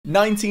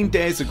19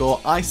 days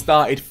ago, I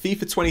started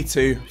FIFA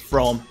 22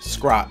 from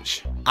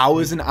scratch.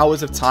 Hours and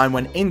hours of time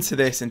went into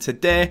this, and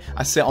today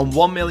I sit on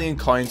 1 million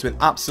coins with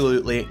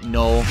absolutely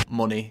no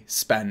money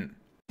spent.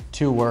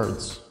 2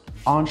 words: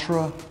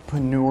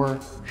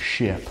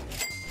 entrepreneurship.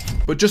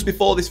 But just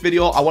before this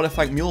video, I want to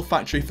thank Mule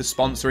Factory for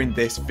sponsoring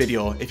this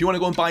video. If you want to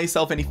go and buy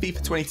yourself any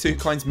FIFA 22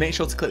 coins, make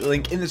sure to click the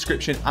link in the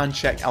description and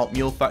check out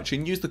Mule Factory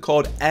and use the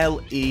code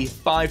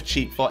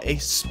LE5CHEAP for a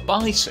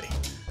spicy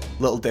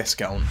little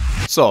discount.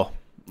 So,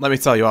 let me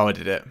tell you how I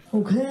did it.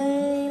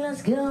 Okay,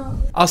 let's go.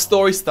 Our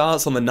story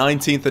starts on the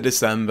 19th of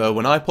December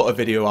when I put a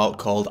video out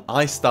called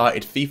I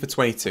started FIFA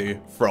 22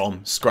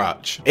 from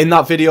scratch. In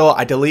that video,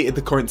 I deleted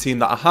the current team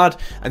that I had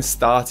and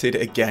started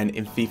again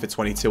in FIFA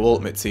 22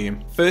 Ultimate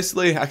Team.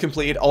 Firstly, I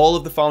completed all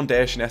of the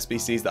foundation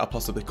SBCs that I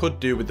possibly could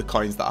do with the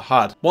coins that I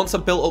had. Once I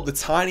built up the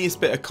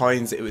tiniest bit of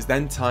coins, it was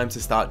then time to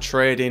start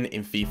trading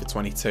in FIFA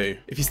 22.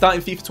 If you start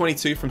in FIFA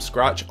 22 from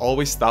scratch,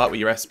 always start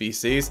with your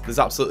SBCs. There's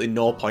absolutely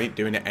no point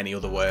doing it any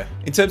other way.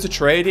 In terms of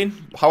trading,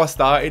 how I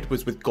started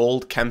was with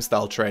gold chem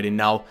style trading.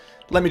 Now,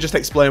 let me just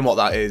explain what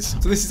that is.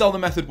 So this is how the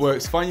method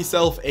works. Find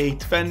yourself a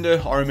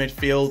defender or a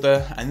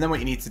midfielder, and then what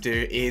you need to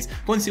do is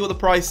go and see what the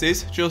price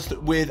is, just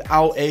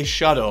without a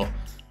shadow.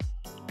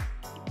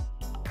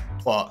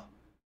 What?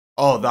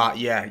 Oh, that,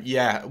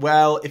 yeah.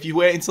 Well, if you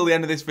wait until the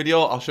end of this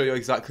video, I'll show you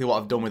exactly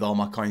what I've done with all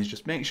my coins.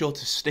 Just make sure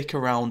to stick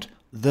around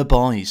the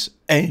boys.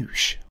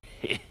 Ouch.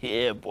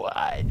 Yeah,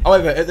 boy.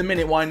 However, at the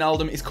minute,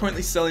 Wijnaldum is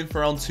currently selling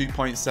for around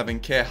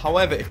 2.7k.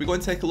 However, if we go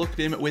and take a look at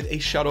him with a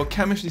shadow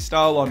chemistry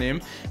style on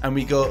him, and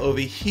we go over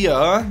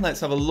here, let's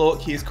have a look.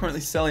 He is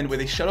currently selling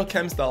with a shadow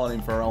chem style on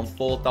him for around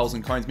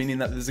 4,000 coins, meaning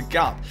that there's a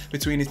gap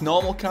between his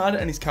normal card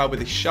and his card with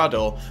his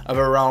shadow of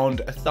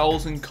around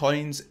 1,000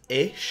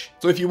 coins-ish.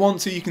 So if you want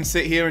to, you can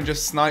sit here and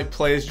just snipe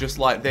players just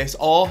like this,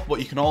 or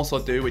what you can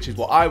also do, which is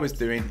what I was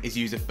doing, is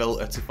use a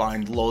filter to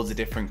find loads of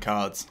different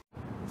cards.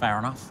 Fair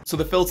enough. So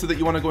the filter that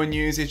you want to go and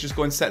use is just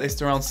go and set this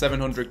to around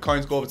 700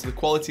 coins, go over to the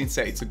quality and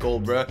set it to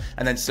gold rare,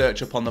 and then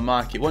search up on the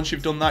market. Once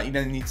you've done that, you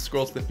then need to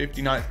scroll to the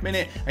 59th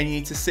minute, and you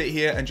need to sit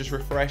here and just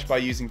refresh by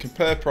using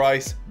compare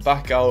price,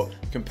 back out,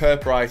 compare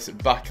price,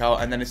 back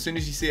out, and then as soon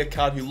as you see a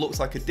card who looks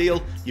like a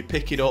deal, you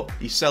pick it up,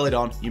 you sell it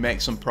on, you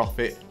make some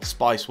profit.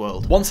 Spice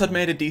World. Once I'd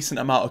made a decent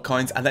amount of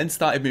coins, I then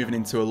started moving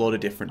into a load of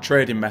different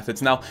trading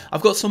methods. Now,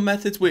 I've got some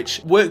methods which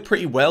work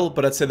pretty well,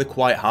 but I'd say they're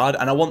quite hard,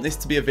 and I want this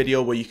to be a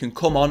video where you can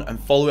come on and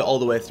follow it all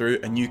the way through,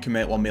 and you can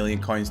make 1 million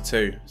coins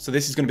too. So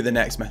this is going to be the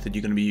next method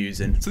you're going to be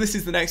using. So this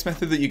is the next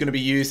method that you're going to be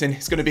using.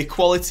 It's going to be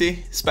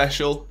quality,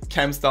 special,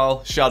 chem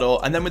style, shadow,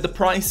 and then with the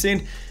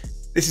pricing,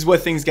 this is where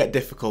things get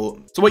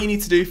difficult. So what you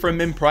need to do for a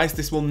min price,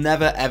 this will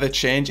never ever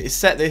change, is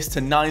set this to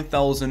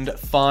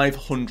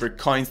 9,500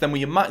 coins. Then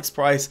with your max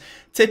price,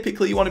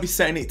 typically you want to be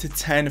setting it to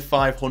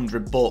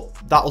 10,500, but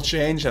that'll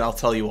change and I'll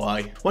tell you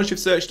why. Once you've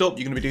searched up,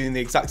 you're going to be doing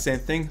the exact same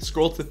thing.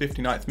 Scroll to the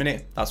 59th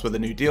minute, that's where the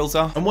new deals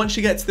are. And once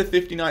you get to the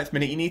 59th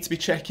minute, you need to be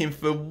checking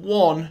for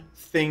one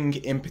thing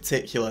in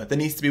particular. There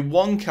needs to be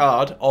 1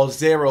 card or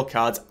 0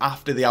 cards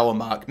after the hour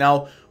mark.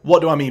 Now,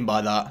 what do I mean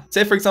by that?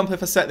 Say for example,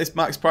 if I set this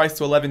max price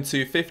to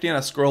 11,250 and I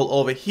scroll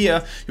over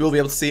here, you will be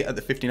able to see at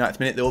the 59th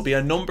minute, there will be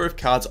a number of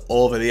cards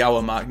over the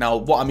hour mark. Now,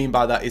 what I mean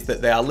by that is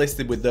that they are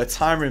listed with their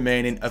time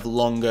remaining of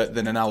longer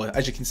than an hour.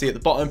 As you can see at the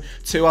bottom,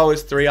 2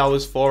 hours, 3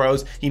 hours, 4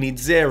 hours, you need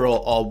 0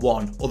 or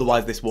 1,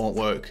 otherwise this won't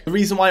work. The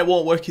reason why it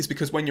won't work is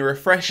because when you're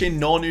refreshing,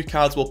 no new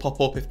cards will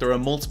pop up if there are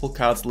multiple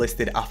cards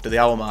listed after the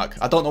hour mark.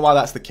 I don't know why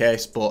that's the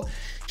case, but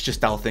it's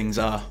just how things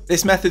are.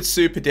 This method's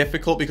super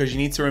difficult because you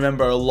need to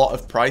remember a lot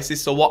of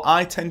prices. So what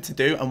I tend to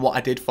do, and what I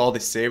did for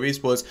this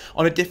series, was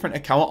on a different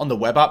account on the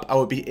web app, I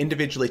would be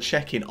individually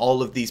checking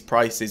all of these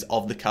prices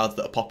of the cards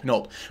that are popping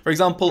up. For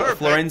example,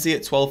 Florenzi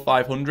at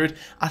 12,500,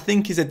 I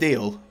think is a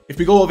deal. If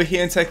we go over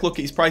here and take a look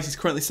at his price, he's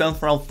currently selling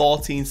for around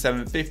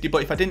 14,750,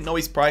 but if I didn't know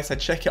his price, I'd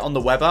check it on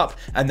the web app,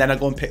 and then I'd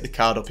go and pick the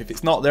card up. If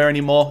it's not there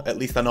anymore, at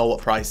least I know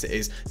what price it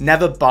is.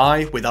 Never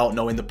buy without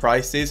knowing the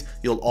prices.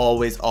 You'll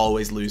always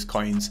lose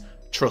coins.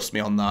 Trust me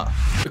on that.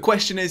 The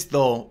question is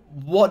though,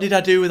 what did I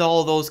do with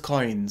all those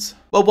coins?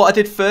 Well, what I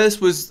did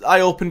first was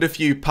I opened a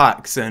few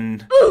packs,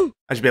 and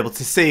as you'll be able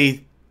to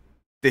see,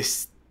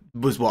 this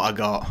was what I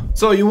got.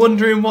 So you're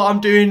wondering what I'm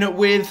doing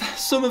with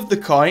some of the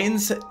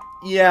coins?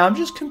 Yeah, I'm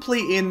just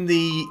completing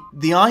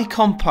the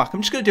icon pack.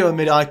 I'm just going to do a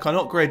mid-icon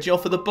upgrade,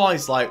 for the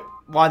boys. Like,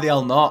 why the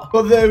hell not?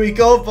 But there we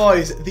go,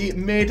 boys. The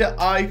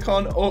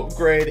mid-icon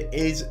upgrade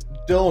is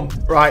done.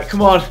 Right,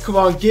 come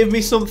on, give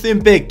me something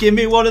big. Give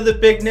me one of the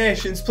big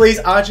nations, please.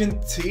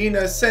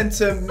 Argentina,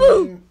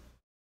 center.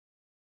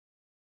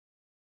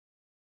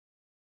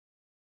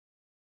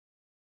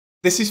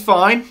 This is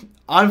fine.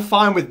 I'm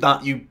fine with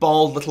that, you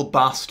bald little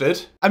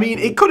bastard. I mean,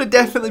 it could have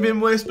definitely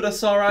been worse, but I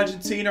saw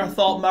Argentina, I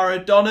thought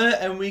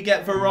Maradona, and we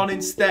get Veron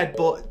instead.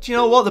 But do you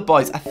know what, the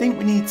boys? I think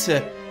we need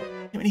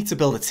to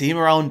build a team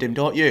around him,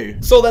 don't you?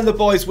 So then, the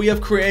boys, we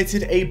have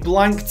created a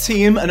blank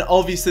team, and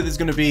obviously there's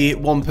going to be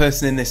one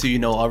person in this who you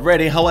know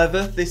already.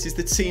 However, this is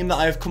the team that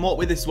I have come up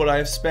with. This is what I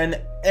have spent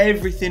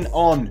everything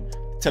on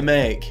to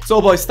make.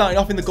 So boys, starting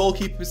off in the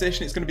goalkeeper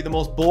position, it's going to be the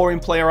most boring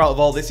player out of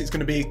all this. It's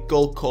going to be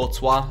goal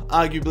Courtois,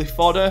 arguably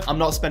fodder. I'm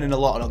not spending a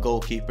lot on a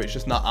goalkeeper, it's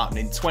just not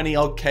happening. 20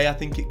 odd K I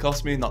think it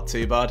cost me, not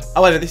too bad.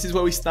 However, this is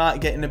where we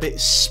start getting a bit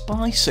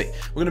spicy.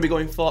 We're going to be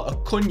going for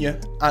Acuna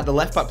at the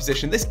left back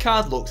position. This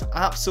card looks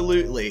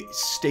absolutely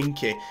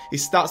stinky.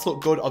 His stats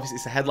look good, obviously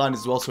it's a headline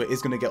as well, so it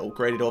is going to get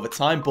upgraded over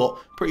time, but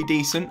pretty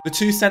decent. The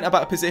two centre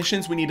back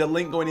positions, we need a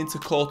link going into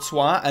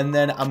Courtois, and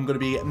then I'm going to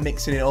be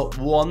mixing it up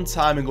one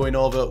time and going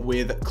over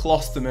with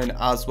Klosterman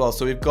as well.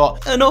 So we've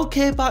got an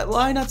okay back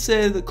line. I'd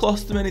say that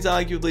Klosterman is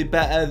arguably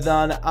better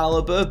than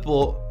Alaba,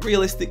 but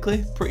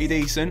realistically pretty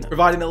decent.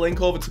 Providing a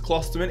link over to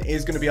Klosterman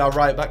is going to be our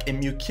right back in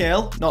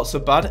Mukiel, not so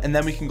bad. And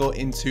then we can go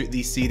into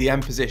the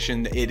CDM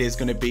position. It is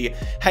going to be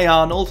Hey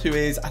Arnold, who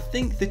is I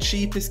think the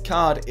cheapest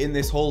card in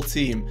this whole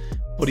team,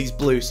 but he's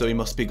blue, so he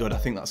must be good. I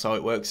think that's how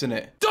it works, isn't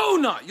it?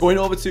 Donut! Going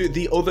over to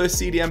the other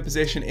CDM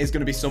position is going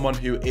to be someone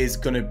who is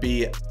going to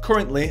be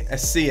currently a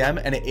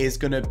CM, and it is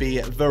going to be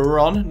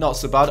Veron. Not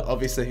so bad,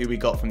 obviously, who we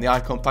got from the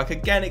icon pack.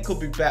 Again, it could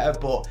be better,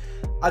 but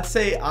I'd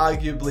say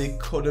arguably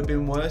could have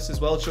been worse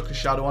as well. Chuck a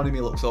shadow on him,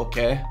 he looks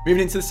okay.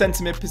 Moving into the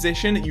centre mid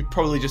position, you've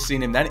probably just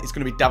seen him then. It's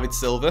going to be David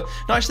Silva.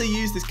 Not actually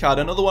used this card.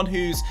 Another one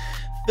who's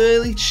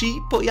fairly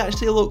cheap, but he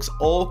actually looks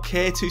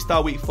okay.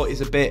 2-star weak foot is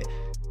a bit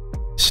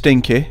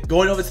stinky.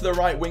 Going over to the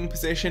right wing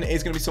position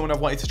is going to be someone I've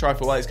wanted to try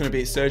for a while. It's going to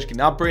be Serge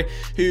Gnabry,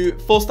 who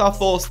 4-star,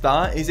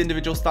 4-star. His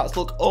individual stats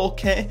look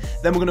okay.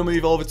 Then we're going to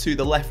move over to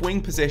the left wing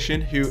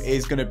position, who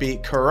is going to be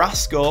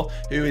Carrasco,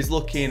 who is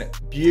looking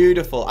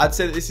beautiful. I'd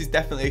say that this is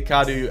definitely a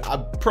card who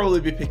I'd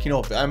probably be picking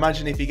up. I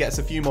imagine if he gets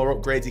a few more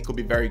upgrades, he could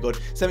be very good.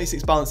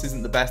 76 balance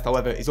isn't the best,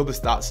 however, his other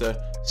stats are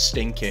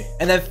stinky.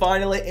 And then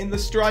finally, in the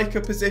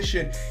striker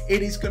position,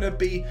 it is going to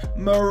be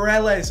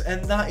Moreles,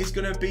 and that is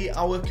going to be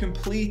our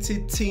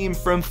completed team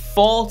from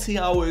 40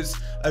 hours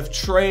of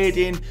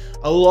trading,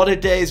 a lot of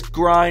days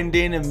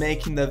grinding and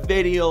making the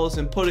videos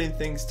and putting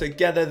things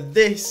together.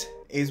 This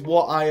is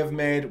what I have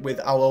made with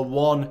our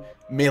 1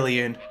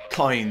 million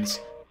coins.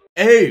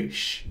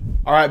 Oosh.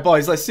 All right,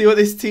 boys, let's see what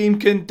this team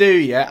can do.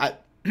 Yeah,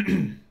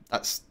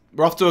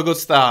 we're off to a good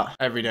start.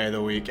 Every day of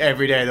the week,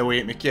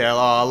 Mikhail. Oh,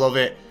 I love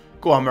it.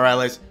 Go on,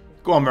 Moreles.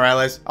 Go on,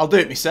 Moreles. I'll do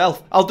it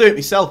myself. I'll do it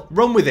myself.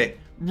 Run with it.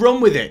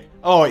 Run with it.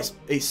 Oh, it's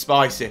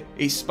spicy.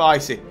 It's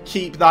spicy.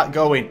 Keep that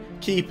going.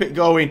 Keep it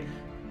going.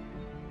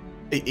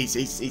 It's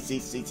easy.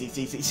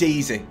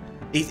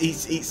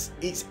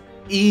 It's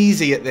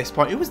easy at this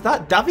point. Who was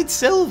that? David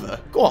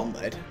Silva? Go on,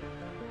 lad.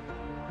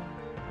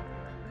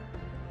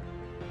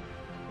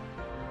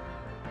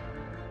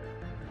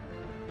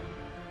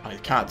 Oh, you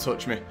can't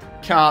touch me.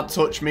 Can't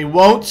touch me.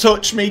 Won't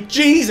touch me.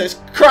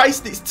 Jesus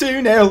Christ, it's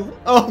 2-0.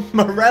 Oh,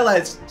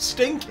 Moreles.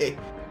 Stinky.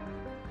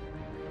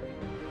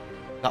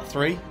 That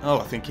 3? Oh,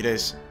 I think it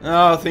is.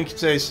 Oh, I think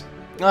it is.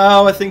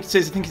 Oh, I think it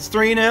is. I think it's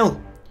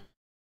 3-0.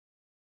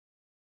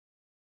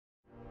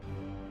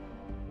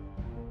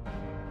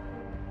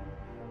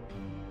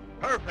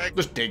 Perfect.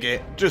 Just dig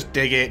it. Just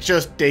dig it.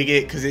 Just dig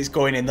it, because it's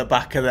going in the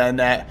back of their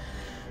net.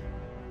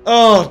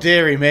 Oh,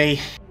 dearie me.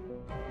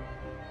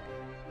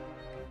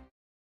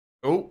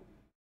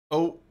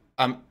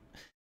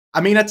 I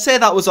mean, I'd say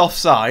that was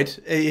offside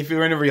if you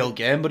were in a real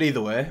game, but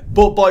either way.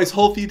 But boys,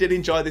 hopefully you did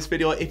enjoy this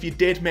video. If you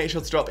did, make sure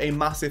to drop a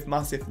massive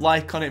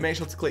like on it. Make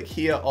sure to click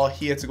here or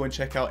here to go and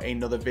check out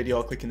another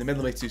video. Click in the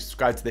middle of it to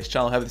subscribe to this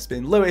channel. However, this has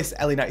been Lewis,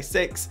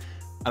 Ellie96,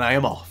 and I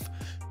am off.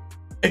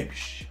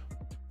 Oosh.